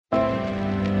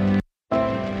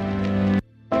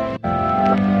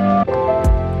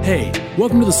Hey,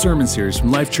 welcome to the sermon series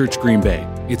from Life Church Green Bay.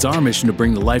 It's our mission to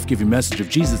bring the life-giving message of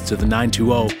Jesus to the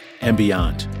 920 and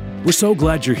beyond. We're so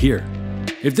glad you're here.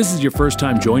 If this is your first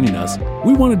time joining us,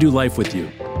 we want to do life with you.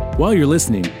 While you're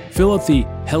listening, fill out the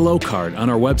Hello card on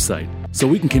our website so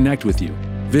we can connect with you.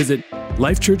 Visit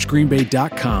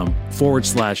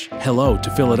lifechurchgreenbay.com/hello to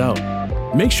fill it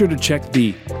out. Make sure to check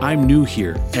the I'm new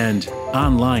here and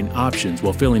online options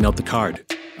while filling out the card.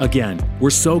 Again, we're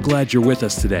so glad you're with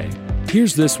us today.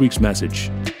 Here's this week's message.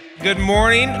 Good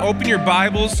morning. Open your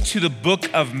Bibles to the book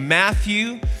of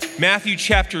Matthew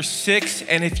chapter 6.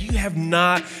 And if you have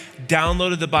not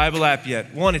downloaded the Bible app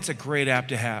yet, one, it's a great app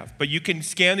to have. But you can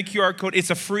scan the QR code. It's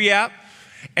a free app.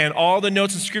 And all the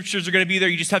notes and scriptures are going to be there.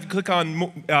 You just have to click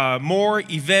on more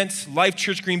events, Life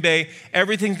Church Green Bay.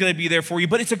 Everything's going to be there for you.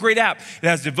 But it's a great app. It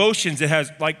has devotions. It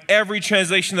has like every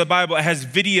translation of the Bible. It has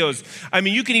videos. I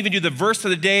mean, you can even do the verse of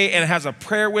the day and it has a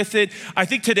prayer with it. I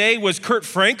think today was Kurt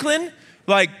Franklin.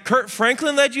 Like Kurt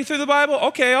Franklin led you through the Bible?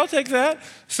 Okay, I'll take that.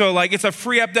 So like it's a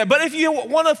free app. But if you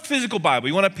want a physical Bible,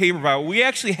 you want a paper Bible, we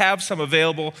actually have some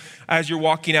available as you're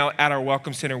walking out at our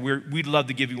Welcome Center. We'd love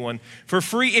to give you one for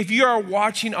free. If you are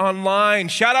watching online,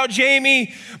 shout out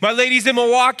Jamie, my ladies in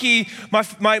Milwaukee,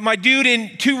 my dude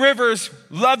in Two Rivers,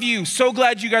 love you. So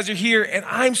glad you guys are here. And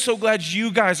I'm so glad you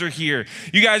guys are here.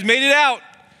 You guys made it out.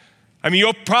 I mean,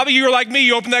 you were like me.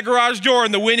 You opened that garage door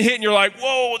and the wind hit and you're like,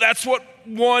 whoa, that's what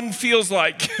one feels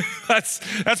like. that's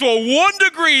what 1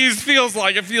 degree feels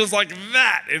like. It feels like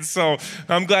that. And so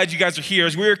I'm glad you guys are here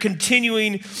as we're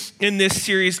continuing in this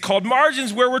series called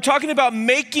Margins, where we're talking about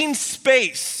making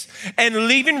space and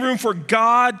leaving room for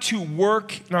God to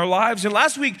work in our lives. And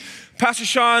last week, Pastor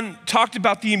Sean talked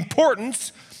about the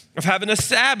importance of having a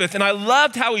Sabbath. And I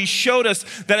loved how he showed us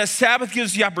that a Sabbath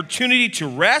gives the opportunity to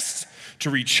rest,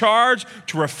 to recharge,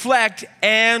 to reflect,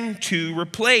 and to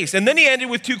replace. And then he ended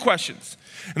with 2 questions.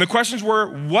 And the questions were,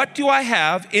 what do I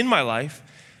have in my life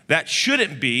that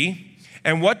shouldn't be?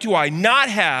 And what do I not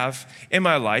have in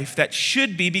my life that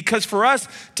should be? Because for us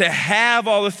to have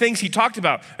all the things he talked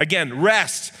about, again,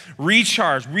 rest,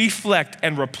 recharge, reflect,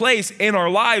 and replace in our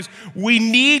lives, we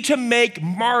need to make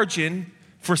margin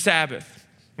for Sabbath.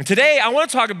 And today I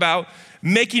want to talk about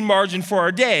making margin for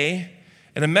our day,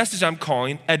 and a message I'm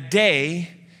calling A Day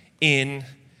in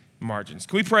Margins.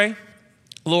 Can we pray?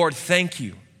 Lord, thank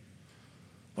you.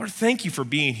 Lord, thank you for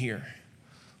being here.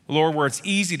 Lord, where it's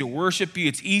easy to worship you,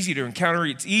 it's easy to encounter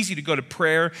you, it's easy to go to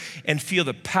prayer and feel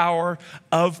the power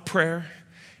of prayer.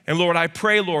 And Lord, I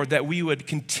pray, Lord, that we would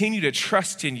continue to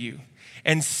trust in you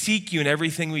and seek you in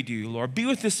everything we do. Lord, be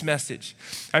with this message.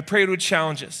 I pray it would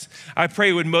challenge us. I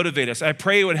pray it would motivate us. I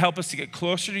pray it would help us to get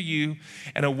closer to you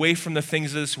and away from the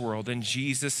things of this world. In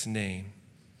Jesus' name,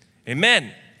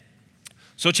 amen.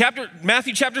 So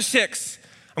Matthew chapter 6,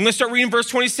 I'm going to start reading verse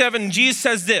 27. Jesus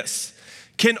says this,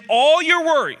 can all your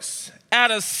worries add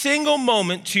a single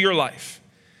moment to your life?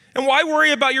 And why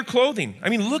worry about your clothing? I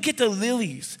mean, look at the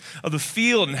lilies of the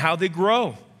field and how they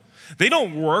grow. They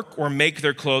don't work or make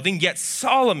their clothing, yet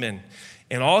Solomon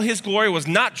in all his glory was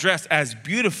not dressed as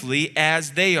beautifully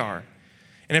as they are.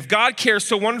 And if God cares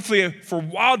so wonderfully for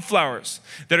wildflowers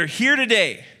that are here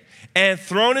today and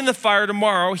thrown in the fire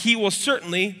tomorrow, he will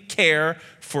certainly care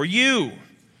for you.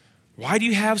 Why do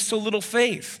you have so little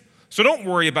faith? So don't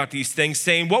worry about these things,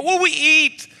 saying, what will we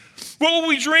eat? What will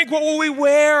we drink? What will we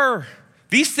wear?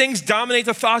 These things dominate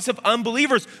the thoughts of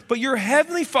unbelievers, but your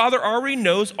heavenly Father already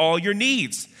knows all your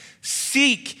needs.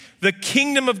 Seek the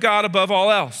kingdom of God above all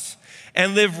else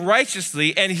and live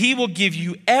righteously, and he will give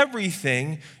you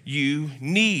everything you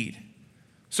need.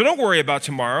 So don't worry about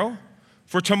tomorrow,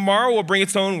 for tomorrow will bring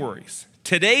its own worries.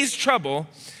 Today's trouble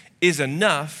is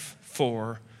enough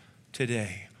for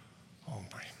today. Oh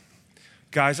my.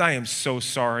 Guys, I am so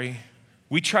sorry.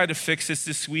 We tried to fix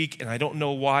this week, and I don't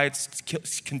know why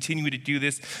it's continuing to do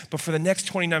this, but for the next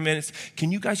 29 minutes,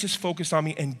 can you guys just focus on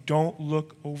me and don't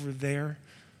look over there?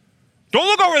 Don't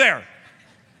look over there.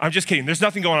 I'm just kidding. There's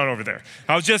nothing going on over there.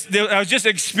 I was just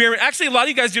experimenting. Actually, a lot of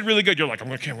you guys did really good. You're like, I'm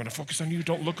going to focus on you.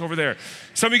 Don't look over there.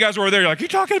 Some of you guys were over there. You're like, you're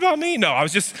talking about me? No, I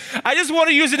just want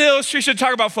to use an illustration to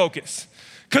talk about focus.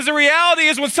 Because the reality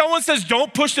is when someone says,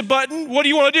 don't push the button, what do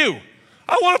you want to do?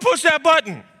 I want to push that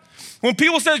button. When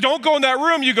people say, don't go in that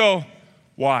room, you go,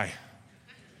 why?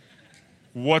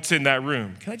 What's in that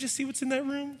room? Can I just see what's in that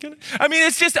room?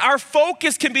 It's just our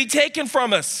focus can be taken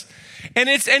from us.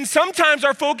 And sometimes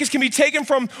our focus can be taken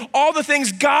from all the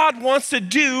things God wants to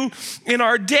do in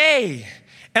our day.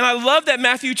 And I love that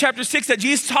Matthew chapter 6, that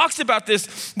Jesus talks about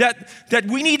this, that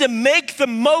we need to make the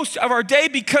most of our day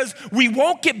because we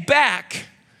won't get back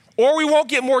or we won't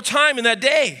get more time in that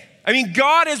day. I mean,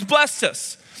 God has blessed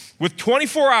us with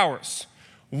 24 hours,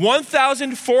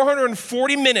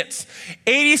 1,440 minutes,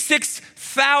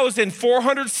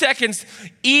 86,400 seconds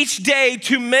each day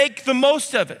to make the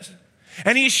most of it.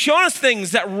 And he's shown us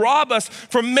things that rob us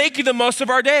from making the most of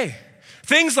our day.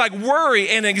 Things like worry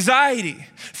and anxiety,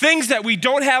 things that we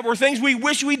don't have or things we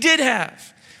wish we did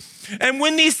have. And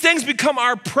when these things become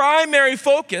our primary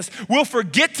focus, we'll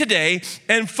forget today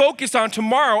and focus on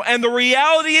tomorrow. And the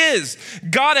reality is,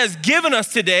 God has given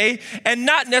us today and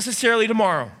not necessarily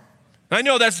tomorrow. I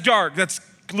know that's dark, that's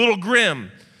a little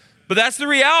grim, but that's the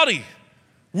reality.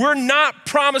 We're not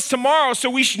promised tomorrow, so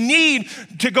we need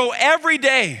to go every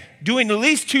day doing at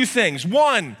least two things.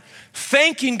 One,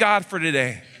 thanking God for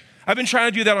today. I've been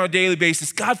trying to do that on a daily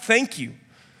basis. God, thank you.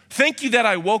 Thank you that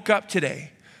I woke up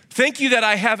today. Thank you that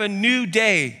I have a new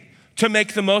day to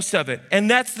make the most of it.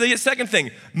 And that's the second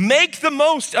thing. Make the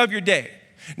most of your day.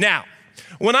 Now,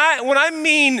 when I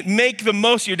mean make the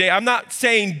most of your day, I'm not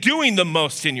saying doing the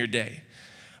most in your day,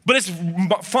 but it's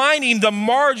finding the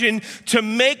margin to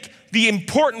make the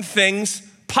important things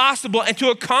possible and to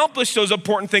accomplish those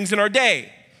important things in our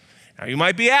day. Now, you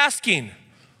might be asking,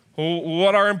 well,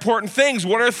 what are important things?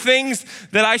 What are things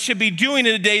that I should be doing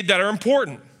in a day that are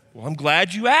important? Well, I'm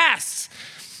glad you asked,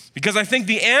 because I think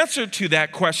the answer to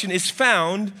that question is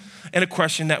found in a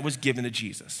question that was given to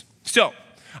Jesus. So,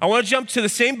 I want to jump to the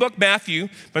same book, Matthew,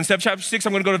 but instead of chapter 6,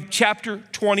 I'm going to go to chapter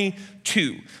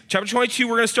 22. Chapter 22,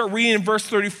 we're going to start reading in verse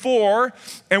 34,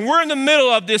 and we're in the middle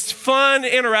of this fun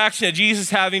interaction that Jesus is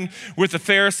having with the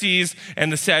Pharisees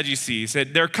and the Sadducees.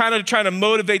 They're kind of trying to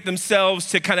motivate themselves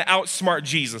to kind of outsmart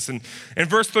Jesus. And in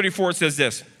verse 34, it says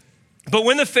this, "But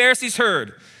when the Pharisees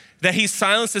heard that he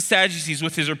silenced the Sadducees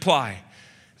with his reply,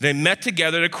 they met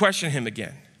together to question him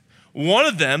again. One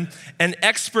of them, an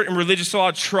expert in religious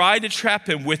law, tried to trap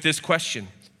him with this question.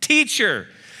 'Teacher,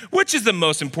 which is the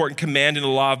most important command in the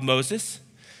law of Moses?'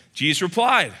 Jesus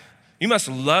replied, 'You must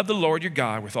love the Lord your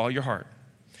God with all your heart,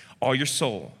 all your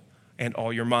soul, and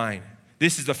all your mind.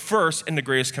 This is the first and the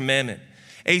greatest commandment.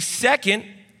 A second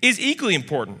is equally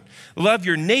important. Love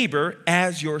your neighbor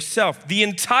as yourself. The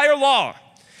entire law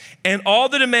and all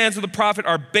the demands of the prophet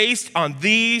are based on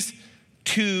these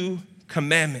two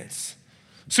commandments.'"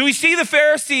 So we see the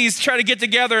Pharisees try to get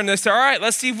together and they say, all right,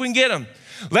 let's see if we can get them.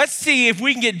 Let's see if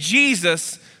we can get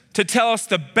Jesus to tell us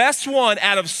the best one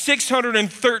out of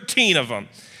 613 of them.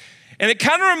 And it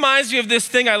kind of reminds me of this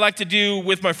thing I like to do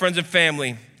with my friends and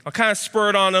family. I'll kind of spur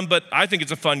it on them, but I think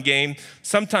it's a fun game.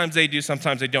 Sometimes they do,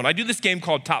 sometimes they don't. I do this game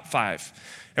called Top 5.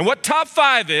 And what Top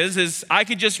 5 is I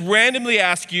could just randomly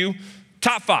ask you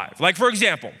top 5. Like for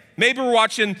example, maybe we're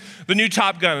watching the new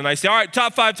Top Gun and I say, all right,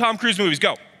 top 5 Tom Cruise movies,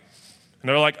 go. And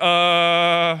they're like,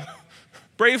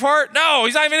 Braveheart? No,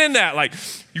 he's not even in that. Like,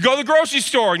 you go to the grocery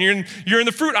store and you're in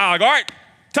the fruit aisle. Like, all right,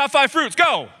 top 5 fruits,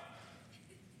 go.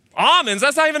 Almonds,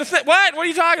 that's not even a thing. What are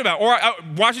you talking about? Or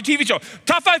watch a TV show.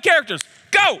 Top 5 characters,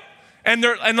 go. And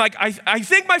I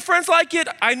think my friends like it.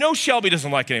 I know Shelby doesn't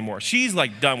like it anymore. She's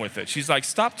like done with it. She's like,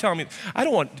 stop telling me. I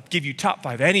don't want to give you top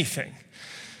 5 anything.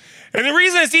 And the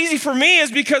reason it's easy for me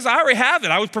is because I already have it.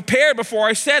 I was prepared before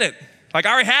I said it. Like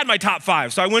I already had my top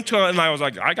 5. So I went to it and I was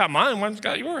like, I got mine, one's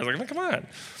got yours. Like, come on.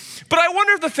 But I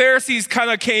wonder if the Pharisees kind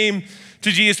of came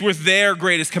to Jesus with their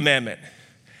greatest commandment.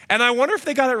 And I wonder if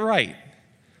they got it right.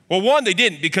 Well, one, they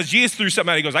didn't, because Jesus threw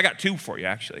something out. He goes, I got 2 for you,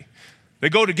 actually. They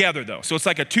go together though. So it's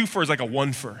like a 2 for is like a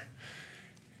 1 for.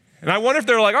 And I wonder if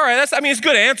they're like, all right, it's a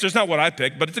good answer. It's not what I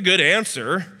picked, but it's a good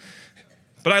answer.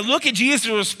 But I look at Jesus'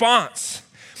 response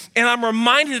and I'm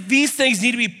reminded that these things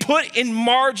need to be put in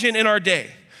margin in our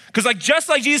day. Because just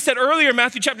like Jesus said earlier in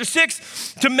Matthew chapter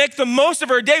 6, to make the most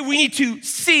of our day, we need to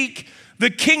seek the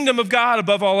kingdom of God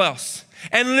above all else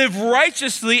and live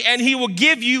righteously, and he will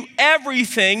give you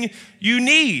everything you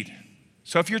need.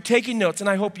 So if you're taking notes, and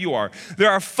I hope you are, there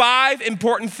are 5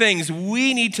 important things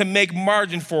we need to make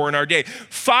margin for in our day.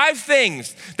 5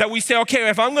 things that we say, okay,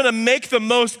 if I'm gonna make the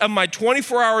most of my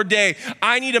 24-hour day,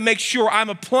 I need to make sure I'm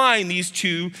applying these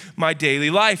to my daily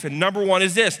life. And number 1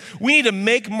 is this: we need to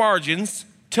make margins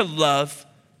to love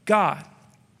God.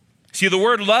 See, the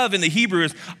word love in the Hebrew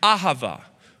is ahava,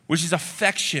 which is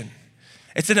affection.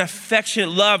 It's an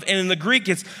affectionate love. And in the Greek,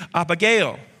 it's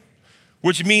apageo,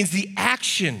 which means the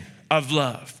action of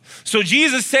love. So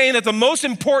Jesus is saying that the most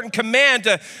important command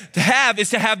to have is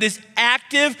to have this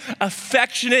active,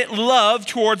 affectionate love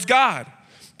towards God.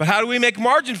 But how do we make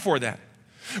margin for that?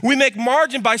 We make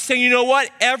margin by saying, you know what?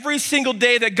 Every single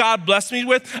day that God blessed me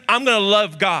with, I'm gonna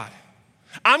love God.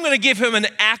 I'm gonna give him an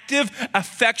active,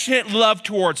 affectionate love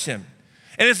towards him.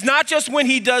 And it's not just when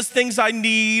he does things I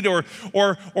need or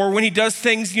when he does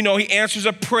things, he answers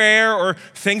a prayer or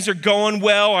things are going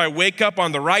well or I wake up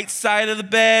on the right side of the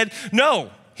bed.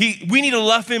 No, We need to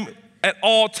love him at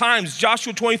all times.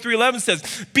 Joshua 23:11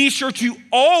 says, be sure to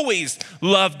always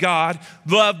love God,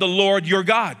 love the Lord your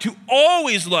God, to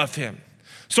always love him.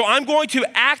 So I'm going to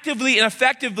actively and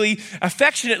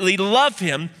affectionately love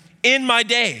him in my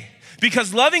day,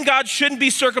 because loving God shouldn't be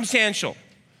circumstantial.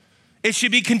 It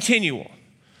should be continual.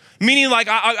 Meaning like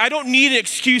I don't need an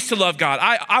excuse to love God.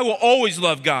 I will always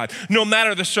love God no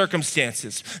matter the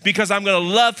circumstances, because I'm gonna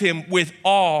love him with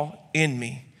all in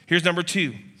me. Here's number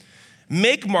 2.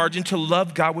 Make margin to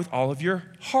love God with all of your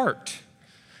heart.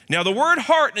 Now the word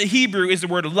heart in the Hebrew is the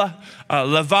word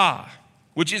lava,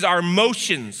 which is our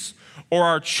emotions or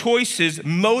our choices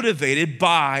motivated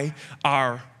by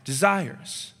our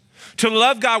desires. To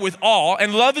love God with all,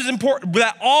 and love is important, but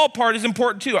that all part is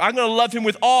important too. I'm gonna love him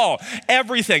with all,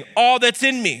 everything, all that's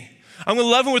in me. I'm gonna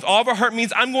love him with all of our heart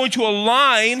means I'm going to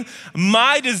align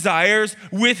my desires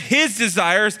with his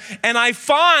desires, and I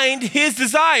find his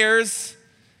desires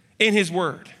in his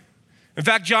word. In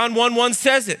fact, John 1:1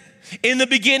 says it. In the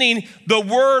beginning, the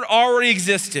word already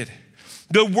existed.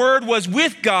 The word was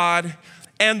with God,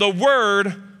 and the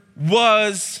word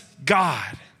was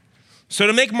God. So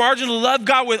to make margin to love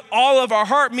God with all of our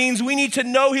heart means we need to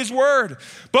know his word,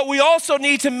 but we also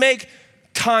need to make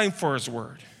time for his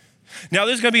word. Now,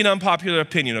 this is gonna be an unpopular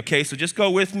opinion, okay? So just go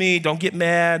with me, don't get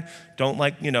mad,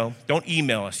 don't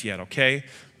email us yet, okay?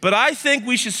 But I think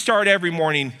we should start every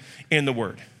morning in the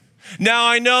word. Now,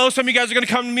 I know some of you guys are gonna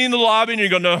come to me in the lobby and you're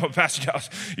gonna no, Pastor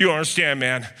Dallas, you don't understand,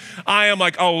 man. I am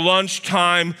like a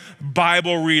lunchtime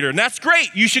Bible reader. And that's great.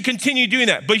 You should continue doing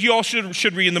that, but you all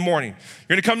should read in the morning.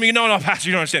 You're gonna come to me, no, Pastor,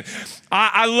 you don't understand.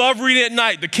 I love reading at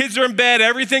night. The kids are in bed,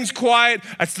 everything's quiet.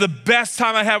 That's the best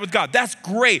time I have with God. That's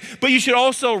great, but you should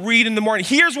also read in the morning.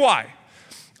 Here's why.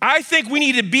 I think we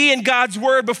need to be in God's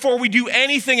word before we do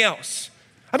anything else.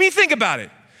 I mean, think about it.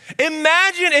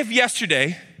 Imagine if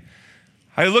yesterday,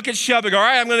 I look at shoveling, all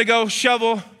right, I'm gonna go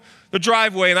shovel the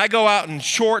driveway, and I go out in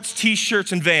shorts,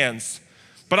 t-shirts, and Vans.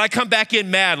 But I come back in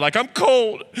mad, like I'm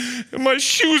cold, and my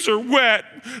shoes are wet.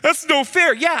 That's no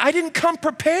fair. Yeah, I didn't come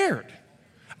prepared.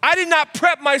 I did not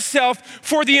prep myself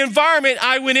for the environment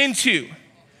I went into.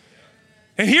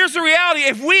 And here's the reality,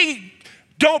 if we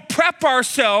don't prep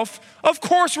ourselves, of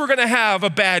course we're gonna have a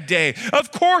bad day.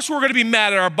 Of course we're gonna be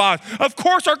mad at our boss. Of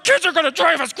course our kids are gonna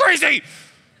drive us crazy,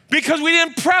 because we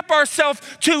didn't prep ourselves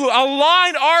to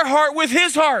align our heart with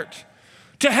his heart,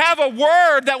 to have a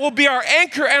word that will be our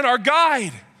anchor and our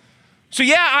guide. So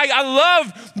yeah, I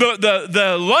love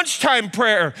the lunchtime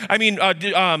prayer,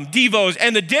 devos,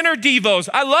 and the dinner devos.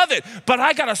 I love it, but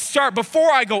I gotta start before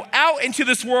I go out into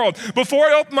this world, before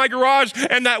I open my garage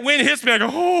and that wind hits me, I go,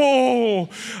 oh,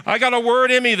 I got a word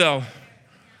in me though.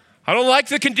 I don't like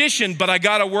the condition, but I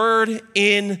got a word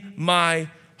in my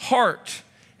heart.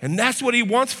 And that's what he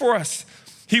wants for us.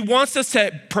 He wants us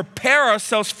to prepare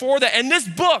ourselves for that. And this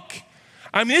book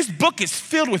is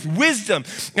filled with wisdom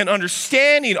and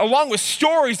understanding, along with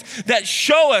stories that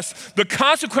show us the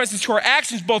consequences to our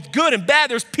actions, both good and bad.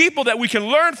 There's people that we can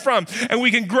learn from and we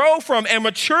can grow from and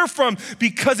mature from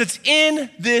because it's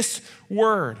in this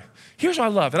word. Here's what I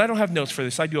love, and I don't have notes for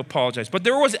this, I do apologize, but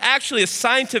there was actually a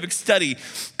scientific study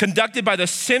conducted by the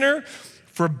Center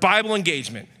for Bible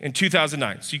Engagement in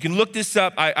 2009. So you can look this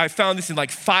up. I found this in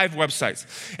like 5 websites.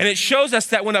 And it shows us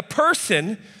that when a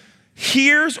person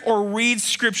hears or reads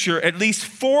scripture at least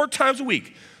 4 times a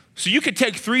week, so you could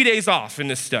take 3 days off in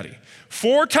this study,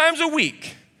 4 times a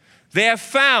week, they have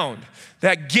found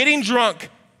that getting drunk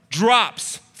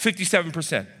drops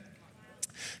 57%.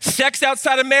 Sex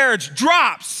outside of marriage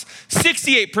drops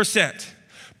 68%.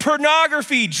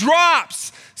 Pornography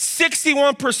drops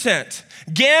 61%.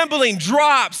 Gambling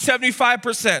drops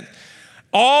 75%.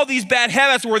 All these bad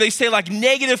habits where they say like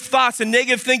negative thoughts and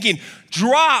negative thinking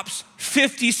drops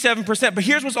 57%. But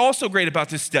here's what's also great about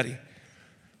this study.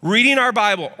 Reading our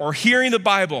Bible or hearing the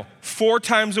Bible 4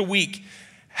 times a week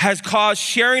has caused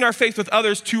sharing our faith with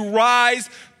others to rise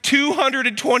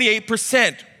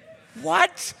 228%.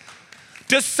 What?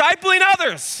 Discipling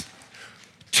others,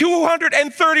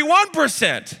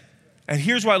 231%. And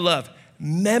here's what I love.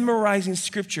 Memorizing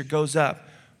scripture goes up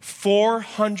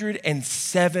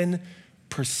 407%.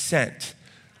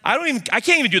 I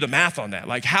can't even do the math on that.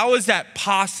 Like, how is that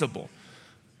possible?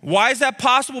 Why is that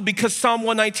possible? Because Psalm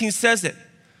 119 says it.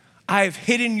 I have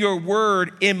hidden your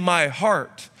word in my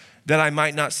heart that I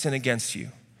might not sin against you.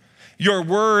 Your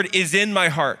word is in my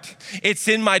heart. It's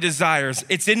in my desires.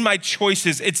 It's in my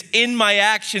choices. It's in my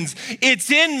actions.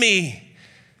 It's in me.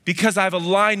 Because I've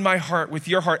aligned my heart with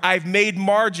your heart. I've made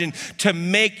margin to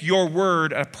make your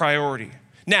word a priority.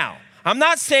 Now, I'm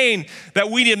not saying that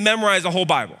we need to memorize the whole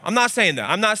Bible. I'm not saying that.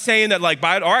 I'm not saying that like,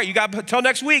 all right, you got till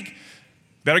next week.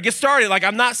 Better get started. Like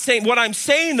I'm not saying, what I'm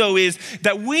saying though is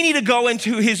that we need to go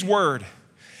into his word.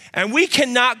 And we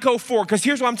cannot go forward, because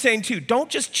here's what I'm saying too. Don't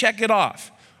just check it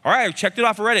off. All right, I checked it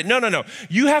off, I read it. No.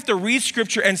 You have to read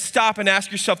scripture and stop and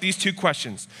ask yourself these two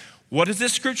questions. What does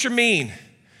this scripture mean?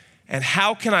 And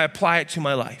how can I apply it to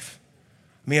my life?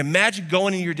 I mean, imagine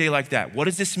going in your day like that. What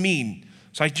does this mean?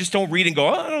 So I just don't read and go,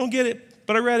 I don't get it,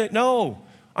 but I read it. No,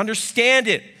 understand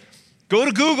it. Go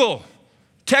to Google,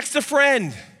 text a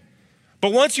friend.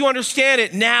 But once you understand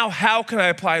it, now how can I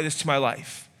apply this to my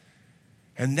life?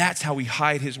 And that's how we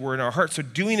hide his word in our hearts. So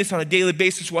doing this on a daily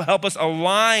basis will help us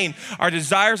align our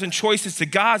desires and choices to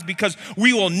God's, because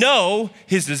we will know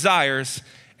his desires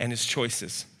and his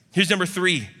choices. Here's number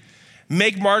 3.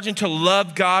 Make margin to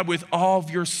love God with all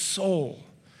of your soul.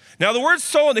 Now the word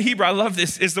soul in the Hebrew, I love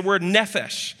this, is the word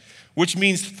nephesh, which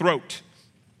means throat.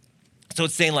 So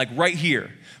it's saying like right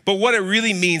here. But what it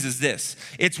really means is this.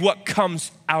 It's what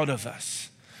comes out of us.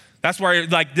 That's why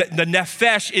like the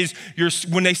nephesh is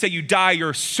when they say you die,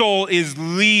 your soul is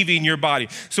leaving your body.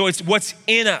 So it's what's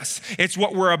in us. It's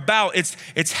what we're about.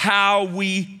 It's how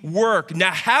we work.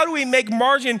 Now, how do we make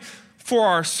margin for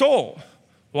our soul?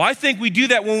 Well, I think we do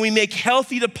that when we make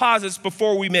healthy deposits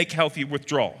before we make healthy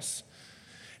withdrawals.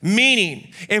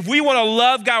 Meaning, if we want to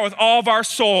love God with all of our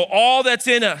soul, all that's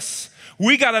in us,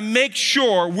 we got to make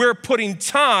sure we're putting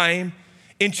time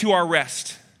into our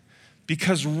rest.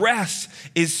 Because rest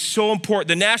is so important.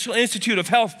 The National Institute of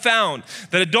Health found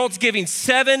that adults giving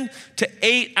 7 to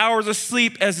 8 hours of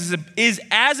sleep is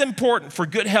as important for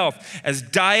good health as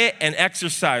diet and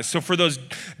exercise. So for those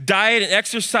diet and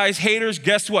exercise haters,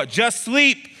 guess what? Just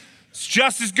sleep. It's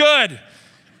just as good.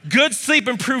 Good sleep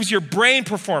improves your brain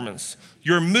performance,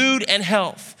 your mood and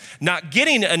health. Not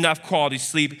getting enough quality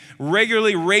sleep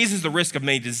regularly raises the risk of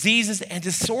many diseases and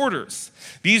disorders.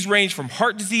 These range from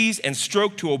heart disease and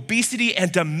stroke to obesity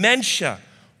and dementia.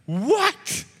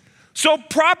 What? So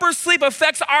proper sleep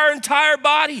affects our entire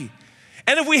body.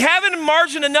 And if we haven't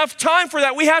margined enough time for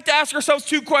that, we have to ask ourselves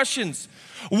 2 questions.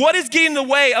 What is getting in the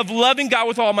way of loving God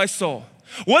with all my soul?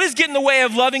 What is getting in the way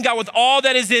of loving God with all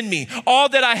that is in me, all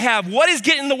that I have? What is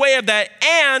getting in the way of that?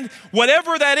 And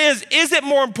whatever that is it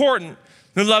more important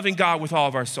than loving God with all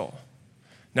of our soul?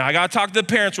 Now, I got to talk to the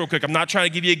parents real quick. I'm not trying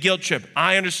to give you a guilt trip.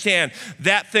 I understand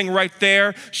that thing right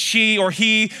there, she or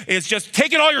he is just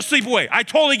taking all your sleep away. I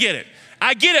totally get it.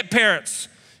 I get it, parents.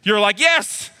 You're like,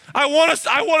 yes, I want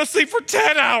to sleep for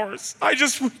 10 hours. I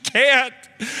just can't.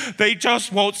 They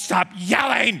just won't stop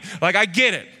yelling. Like, I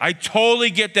get it. I totally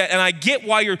get that. And I get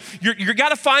why you got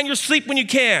to find your sleep when you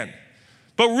can.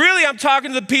 But really, I'm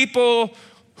talking to the people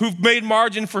who've made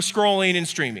margin for scrolling and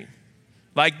streaming.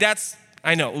 Like that's,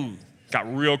 I know, ooh,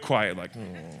 got real quiet, like,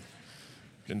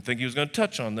 didn't think he was gonna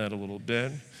touch on that a little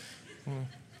bit.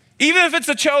 Even if it's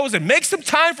a chosen, make some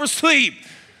time for sleep.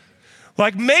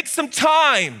 Like make some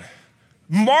time,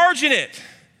 margin it.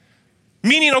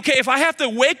 Meaning, okay, if I have to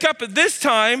wake up at this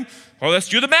time, well, let's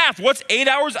do the math. What's 8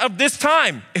 hours of this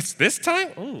time? It's this time?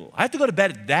 Ooh, I have to go to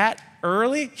bed that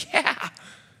early? Yeah.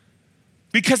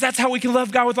 Because that's how we can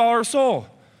love God with all our soul.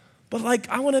 But like,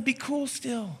 I wanna be cool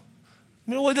still.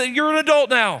 You're an adult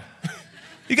now.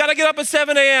 You got to get up at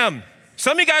 7 a.m.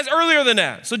 Some of you guys earlier than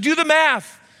that. So do the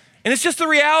math. And it's just the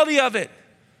reality of it.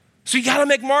 So you got to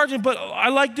make margin, but I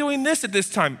like doing this at this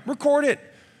time. Record it.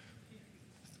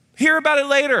 Hear about it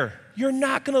later. You're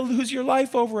not going to lose your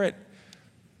life over it.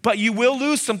 But you will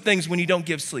lose some things when you don't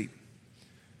give sleep.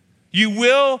 You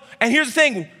will, and here's the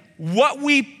thing, what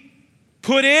we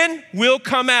put in will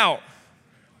come out.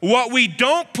 What we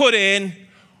don't put in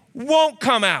won't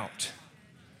come out.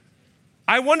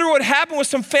 I wonder what happened with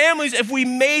some families if we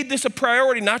made this a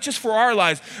priority, not just for our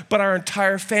lives, but our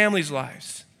entire family's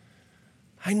lives.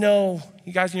 I know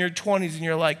you guys in your 20s and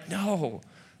you're like, no,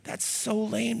 that's so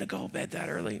lame to go to bed that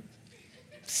early.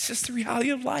 It's just the reality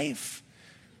of life.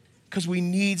 Because we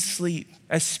need sleep,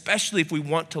 especially if we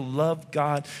want to love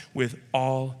God with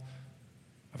all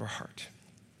of our heart.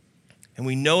 And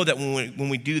we know that when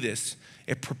we do this,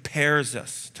 it prepares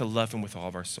us to love him with all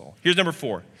of our soul. Here's number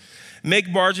 4. Make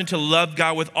margin to love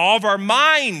God with all of our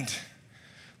mind.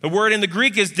 The word in the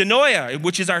Greek is dianoia,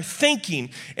 which is our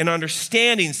thinking and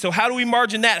understanding. So how do we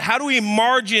margin that? How do we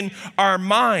margin our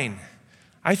mind?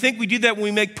 I think we do that when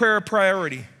we make prayer a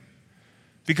priority.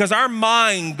 Because our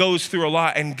mind goes through a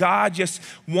lot and God just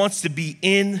wants to be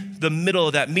in the middle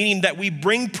of that, meaning that we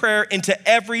bring prayer into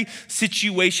every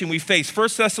situation we face. 1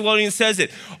 Thessalonians says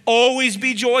it, always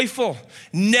be joyful,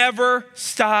 never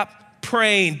stop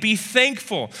praying, be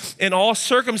thankful in all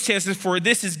circumstances, for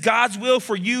this is God's will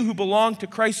for you who belong to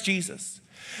Christ Jesus.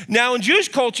 Now, in Jewish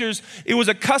cultures, it was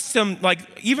a custom, like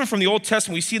even from the Old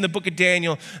Testament, we see in the book of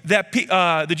Daniel, that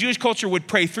the Jewish culture would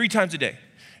pray 3 times a day.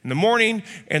 In the morning,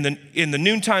 and in the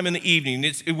noontime, and the evening,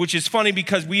 which is funny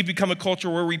because we've become a culture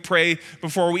where we pray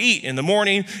before we eat, in the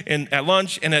morning, and at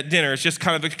lunch, and at dinner. It's just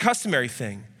kind of a customary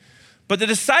thing. But the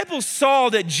disciples saw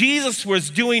that Jesus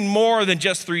was doing more than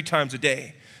just 3 times a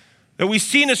day. That we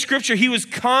see in the scripture, he was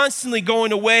constantly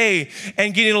going away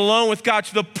and getting alone with God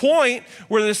to the point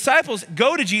where the disciples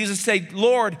go to Jesus and say,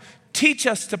 Lord, teach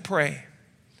us to pray.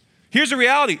 Here's the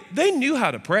reality. They knew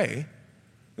how to pray.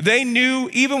 They knew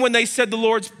even when he said the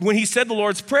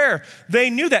Lord's Prayer, they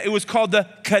knew that it was called the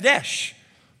Kadesh.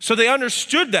 So they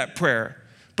understood that prayer.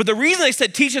 But the reason they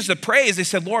said, teach us to pray is they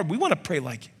said, Lord, we want to pray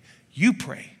like you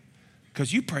pray,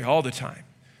 because you pray all the time.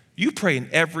 You pray in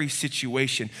every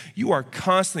situation. You are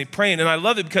constantly praying. And I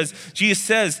love it because Jesus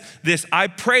says this, I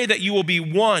pray that you will be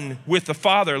one with the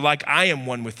Father like I am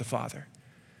one with the Father.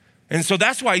 And so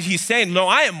that's why he's saying, no,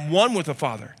 I am one with the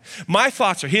Father. My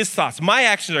thoughts are his thoughts. My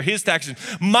actions are his actions.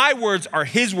 My words are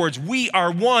his words. We are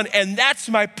one. And that's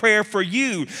my prayer for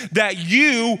you, that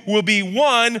you will be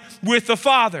one with the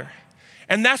Father.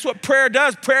 And that's what prayer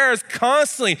does. Prayer is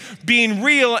constantly being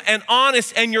real and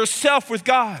honest and yourself with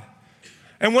God.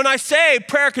 And when I say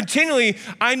prayer continually,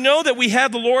 I know that we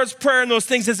have the Lord's Prayer and those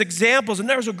things as examples, and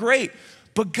those are great.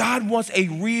 But God wants a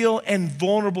real and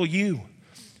vulnerable you.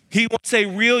 He wants a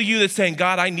real you that's saying,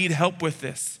 God, I need help with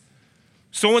this.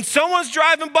 So when someone's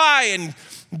driving by and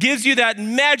gives you that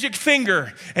magic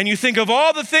finger, and you think of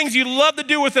all the things you'd love to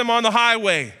do with them on the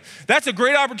highway, that's a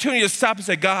great opportunity to stop and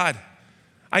say, God,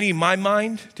 I need my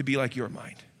mind to be like your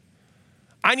mind.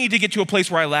 I need to get to a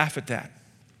place where I laugh at that.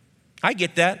 I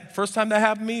get that. First time that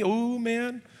happened to me, oh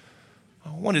man, I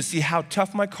wanted to see how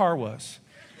tough my car was.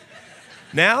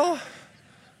 Now,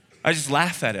 I just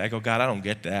laugh at it. I go, God, I don't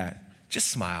get that. Just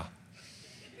smile.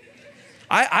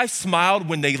 I smiled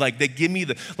when they've given me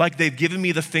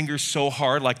the finger so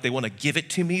hard, like they want to give it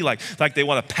to me, like they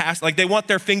want to pass, like they want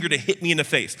their finger to hit me in the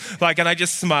face. And I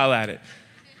just smile at it.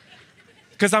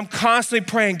 Because I'm constantly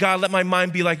praying, God, let my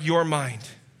mind be like your mind.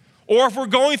 Or if we're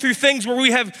going through things where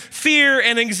we have fear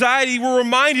and anxiety, we're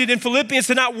reminded in Philippians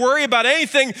to not worry about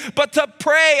anything, but to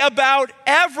pray about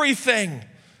everything.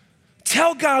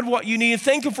 Tell God what you need and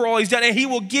thank him for all he's done, and he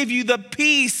will give you the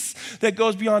peace that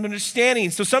goes beyond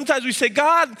understanding. So sometimes we say,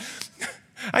 God,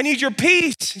 I need your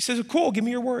peace. He says, cool, give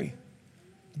me your worry.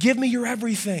 Give me your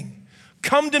everything.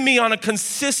 Come to me on a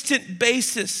consistent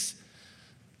basis.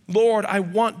 Lord, I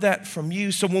want that from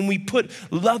you. So when we put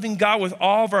loving God with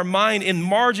all of our mind in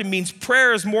margin, means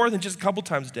prayer is more than just a couple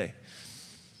times a day,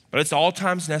 but it's all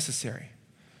times necessary.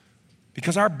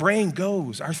 Because our brain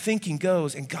goes, our thinking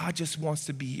goes, and God just wants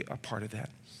to be a part of that.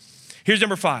 Here's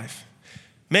number 5.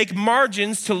 Make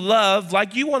margins to love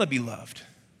like you want to be loved.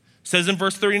 It says in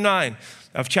verse 39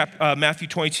 of Matthew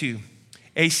 22,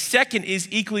 a second is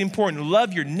equally important.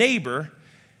 Love your neighbor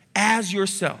as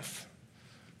yourself.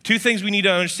 2 things we need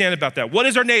to understand about that. What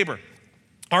is our neighbor?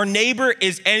 Our neighbor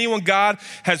is anyone God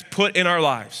has put in our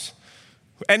lives.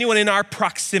 Anyone in our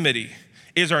proximity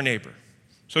is our neighbor.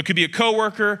 So it could be a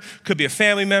coworker, could be a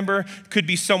family member, could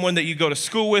be someone that you go to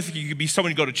school with, it could be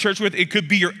someone you go to church with, it could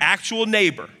be your actual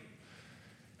neighbor.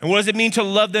 And what does it mean to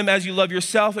love them as you love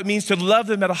yourself? It means to love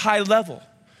them at a high level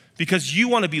because you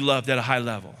want to be loved at a high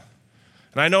level.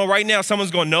 And I know right now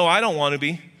someone's going, no, I don't want to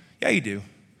be. Yeah, you do.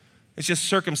 It's just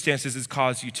circumstances that's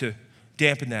caused you to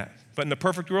dampen that. But in the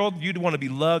perfect world, you'd want to be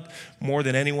loved more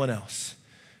than anyone else.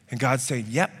 And God's saying,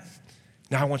 yep,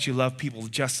 now I want you to love people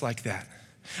just like that.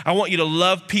 I want you to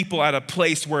love people at a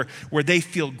place where they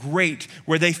feel great,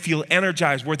 where they feel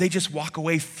energized, where they just walk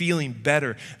away feeling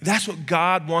better. That's what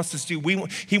God wants us to do.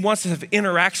 He wants us to have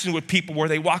interaction with people where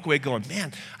they walk away going,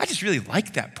 man, I just really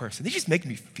like that person. They just make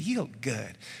me feel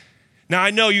good. Now,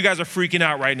 I know you guys are freaking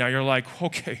out right now. You're like,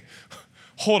 okay,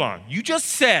 hold on. You just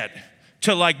said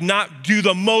to not do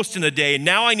the most in a day, and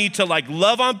now I need to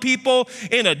love on people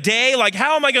in a day?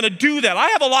 How am I gonna do that? I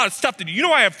have a lot of stuff to do. You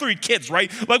know I have 3 kids,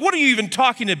 right? What are you even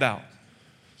talking about?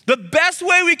 The best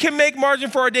way we can make margin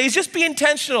for our day is just be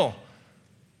intentional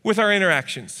with our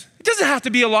interactions. It doesn't have to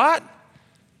be a lot.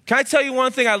 Can I tell you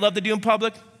one thing I love to do in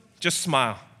public? Just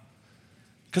smile.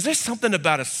 Because there's something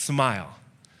about a smile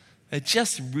that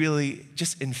just really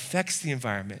infects the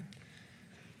environment.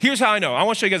 Here's how I know. I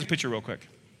wanna show you guys a picture real quick.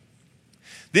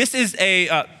 This is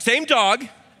a same dog,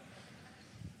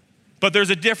 but there's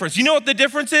a difference. You know what the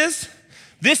difference is?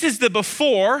 This is the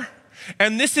before,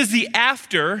 and this is the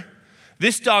after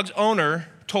this dog's owner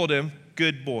told him,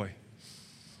 good boy.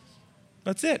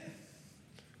 That's it.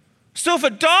 So if a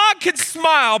dog could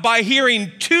smile by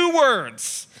hearing 2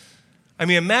 words, I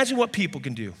mean, imagine what people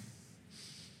can do.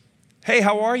 Hey,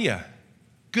 how are you?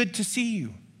 Good to see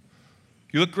you.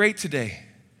 You look great today.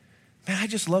 Man, I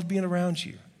just love being around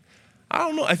you. I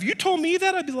don't know. If you told me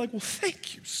that, I'd be like, well,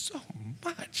 thank you so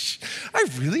much. I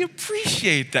really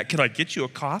appreciate that. Can I get you a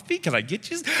coffee? Can I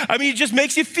get you? I mean, it just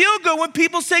makes you feel good when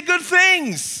people say good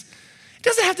things. It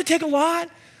doesn't have to take a lot.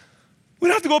 We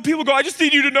don't have to go, people go, I just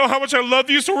need you to know how much I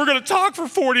love you, so we're going to talk for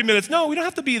 40 minutes. No, we don't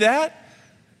have to be that.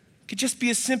 It could just be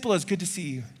as simple as good to see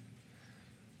you.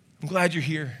 I'm glad you're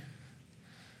here.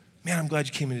 Man, I'm glad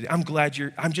you came in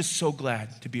today. I'm just so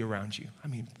glad to be around you. I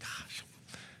mean, gosh,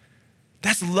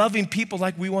 that's loving people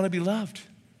like we want to be loved,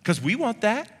 because we want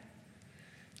that.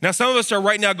 Now, some of us are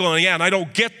right now going, yeah, and I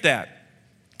don't get that.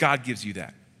 God gives you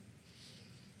that.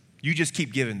 You just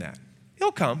keep giving that.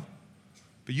 He'll come,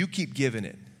 but you keep giving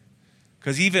it.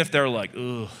 Because even if they're like,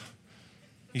 ugh,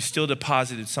 you still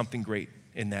deposited something great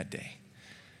in that day.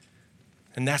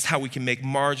 And that's how we can make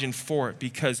margin for it,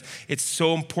 because it's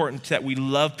so important that we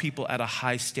love people at a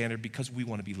high standard, because we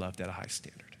want to be loved at a high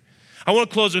standard. I want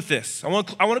to close with this. I want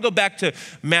to go back to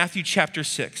Matthew chapter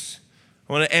 6.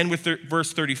 I want to end with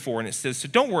verse 34, and it says, so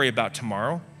don't worry about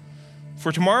tomorrow,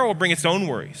 for tomorrow will bring its own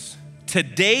worries.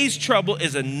 Today's trouble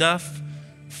is enough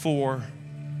for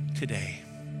today.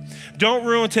 Don't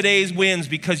ruin today's wins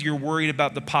because you're worried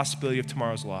about the possibility of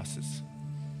tomorrow's losses.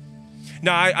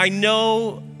 Now, I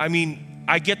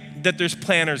get that there's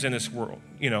planners in this world,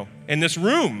 in this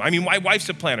room. I mean, my wife's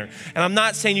a planner. And I'm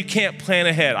not saying you can't plan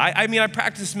ahead. I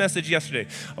practiced this message yesterday.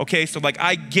 Okay, so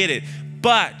I get it.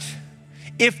 But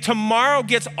if tomorrow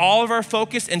gets all of our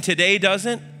focus and today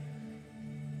doesn't,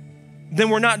 then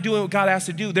we're not doing what God asked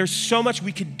to do. There's so much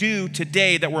we could do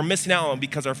today that we're missing out on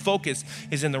because our focus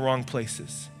is in the wrong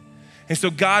places. And so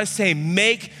God is saying,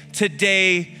 make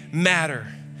today matter.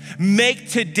 Make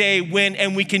today win,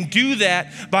 and we can do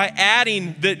that by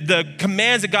adding the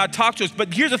commands that God talked to us.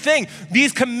 But here's the thing,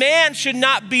 these commands should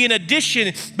not be an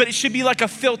addition, but it should be like a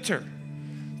filter.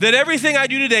 That everything I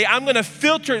do today, I'm gonna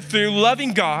filter it through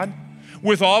loving God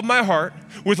with all of my heart,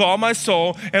 with all my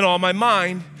soul, and all my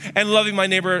mind, and loving my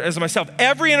neighbor as myself.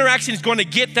 Every interaction is gonna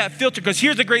get that filter, because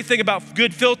here's the great thing about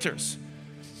good filters.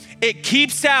 It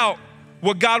keeps out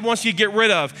what God wants you to get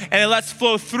rid of, and it lets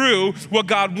flow through what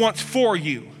God wants for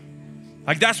you.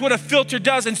 That's what a filter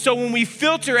does. And so when we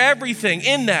filter everything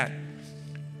in that,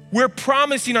 we're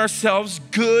promising ourselves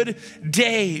good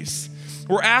days.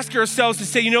 We're asking ourselves to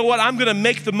say, you know what, I'm gonna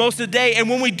make the most of the day. And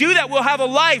when we do that, we'll have a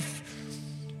life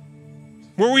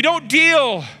where we don't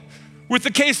deal with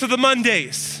the case of the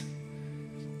Mondays,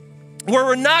 where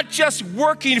we're not just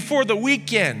working for the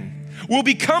weekend. We'll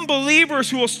become believers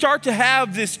who will start to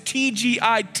have this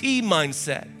TGIT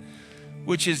mindset,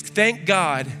 which is, thank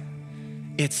God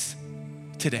it's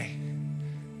today.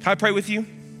 Can I pray with you?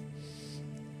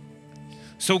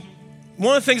 So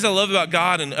one of the things I love about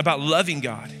God and about loving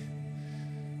God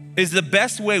is the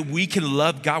best way we can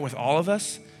love God with all of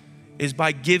us is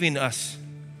by giving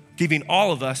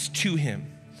all of us to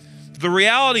him. The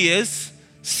reality is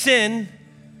sin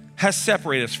has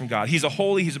separated us from God. He's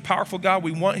a powerful God.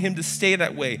 We want him to stay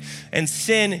that way. And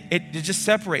sin, it just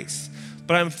separates.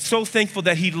 But I'm so thankful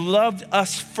that he loved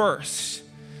us first,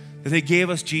 that he gave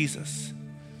us Jesus,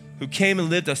 who came and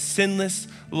lived a sinless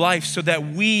life so that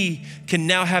we can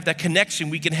now have that connection.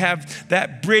 We can have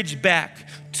that bridge back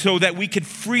so that we could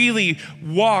freely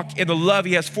walk in the love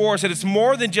he has for us. And it's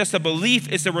more than just a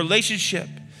belief, it's a relationship.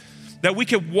 That we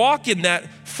could walk in that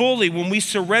fully when we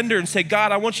surrender and say,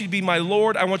 God, I want you to be my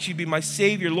Lord. I want you to be my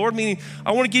Savior. Lord, meaning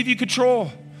I want to give you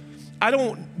control. I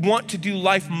don't want to do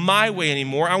life my way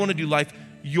anymore. I want to do life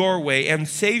your way. And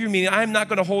Savior, meaning I'm not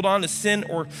going to hold on to sin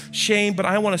or shame, but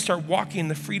I want to start walking in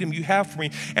the freedom you have for me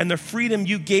and the freedom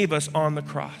you gave us on the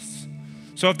cross.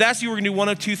 So if that's you, we're going to do one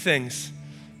of two things.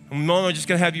 I'm just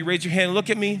going to have you raise your hand and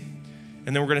look at me,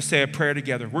 and then we're going to say a prayer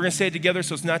together. We're going to say it together,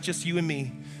 so it's not just you and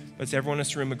me, but it's everyone in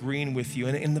this room agreeing with you.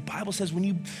 And the Bible says when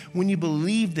you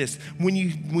believe this, when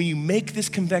you make this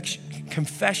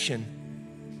confession,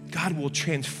 God will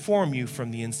transform you from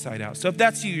the inside out. So if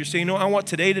that's you, you're saying, I want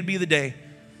today to be the day.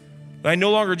 I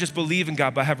no longer just believe in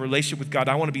God, but I have a relationship with God.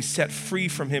 I want to be set free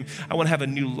from him. I want to have a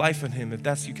new life in him. If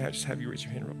that's you, can I just have you raise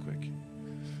your hand real quick?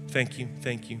 Thank you,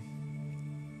 thank you.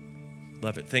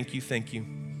 Love it, thank you, thank you.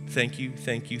 Thank you,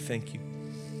 thank you, thank you.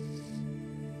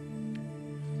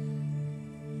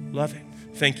 Love it,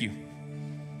 thank you.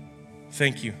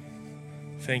 Thank you,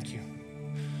 thank you.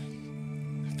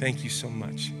 Thank you so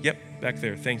much. Yep, back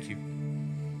there, thank you.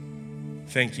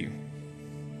 Thank you.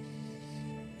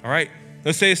 All right,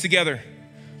 let's say this together.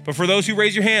 But for those who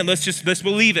raise your hand, let's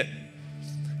believe it.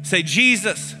 Say,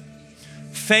 Jesus,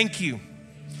 thank you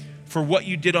for what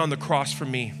you did on the cross for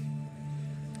me.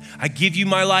 I give you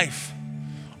my life,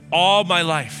 all my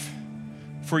life,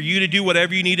 for you to do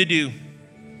whatever you need to do.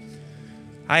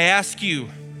 I ask you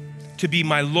to be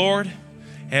my Lord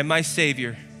and my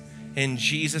Savior. In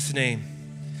Jesus' name,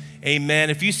 amen.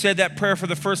 If you said that prayer for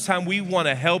the first time, we want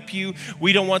to help you.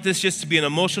 We don't want this just to be an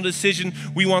emotional decision.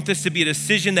 We want this to be a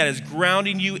decision that is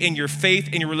grounding you in your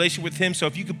faith, in your relationship with Him. So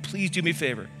if you could please do me a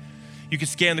favor. You can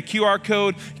scan the QR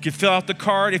code. You can fill out the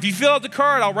card. If you fill out the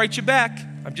card, I'll write you back.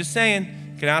 I'm just saying.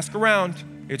 You can ask around.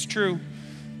 It's true.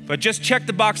 But just check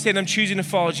the box saying, I'm choosing to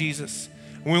follow Jesus.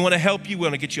 And we want to help you. We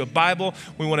want to get you a Bible.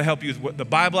 We want to help you with the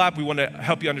Bible app. We want to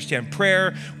help you understand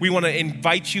prayer. We want to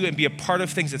invite you and be a part of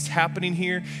things that's happening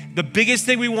here. The biggest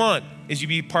thing we want is you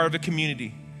be part of a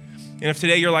community. And if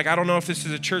today you're like, I don't know if this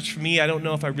is a church for me. I don't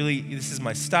know if this is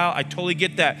my style. I totally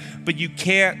get that. But you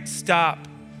can't stop.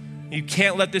 You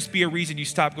can't let this be a reason you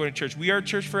stop going to church. We are a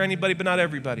church for anybody, but not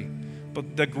everybody.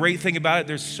 But the great thing about it,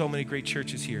 there's so many great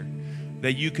churches here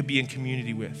that you could be in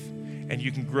community with and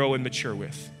you can grow and mature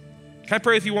with. Can I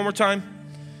pray with you one more time?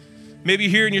 Maybe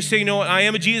you're here and you're saying, you know what, I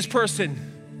am a Jesus person,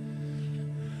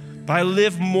 but I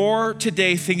live more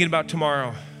today thinking about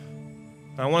tomorrow.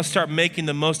 I want to start making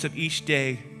the most of each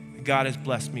day that God has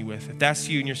blessed me with. If that's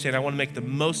you and you're saying, I want to make the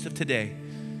most of today,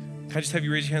 can I just have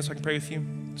you raise your hand so I can pray with you?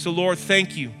 So Lord,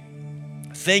 thank you.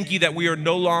 Thank you that we are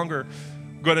no longer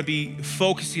going to be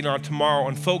focusing on tomorrow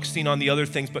and focusing on the other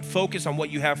things, but focus on what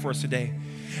you have for us today.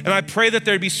 And I pray that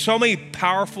there'd be so many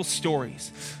powerful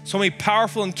stories, so many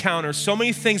powerful encounters, so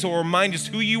many things that will remind us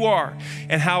who you are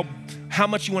and how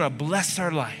much you want to bless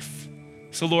our life.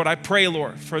 So Lord, I pray,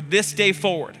 Lord, for this day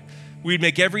forward, we'd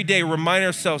make every day remind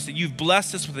ourselves that you've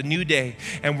blessed us with a new day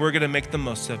and we're going to make the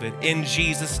most of it. In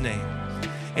Jesus' name,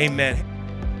 amen.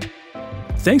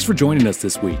 Thanks for joining us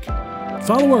this week.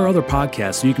 Follow our other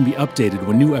podcasts so you can be updated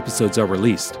when new episodes are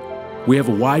released. We have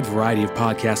a wide variety of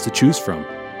podcasts to choose from.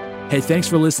 Hey, thanks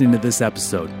for listening to this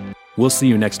episode. We'll see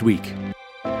you next week.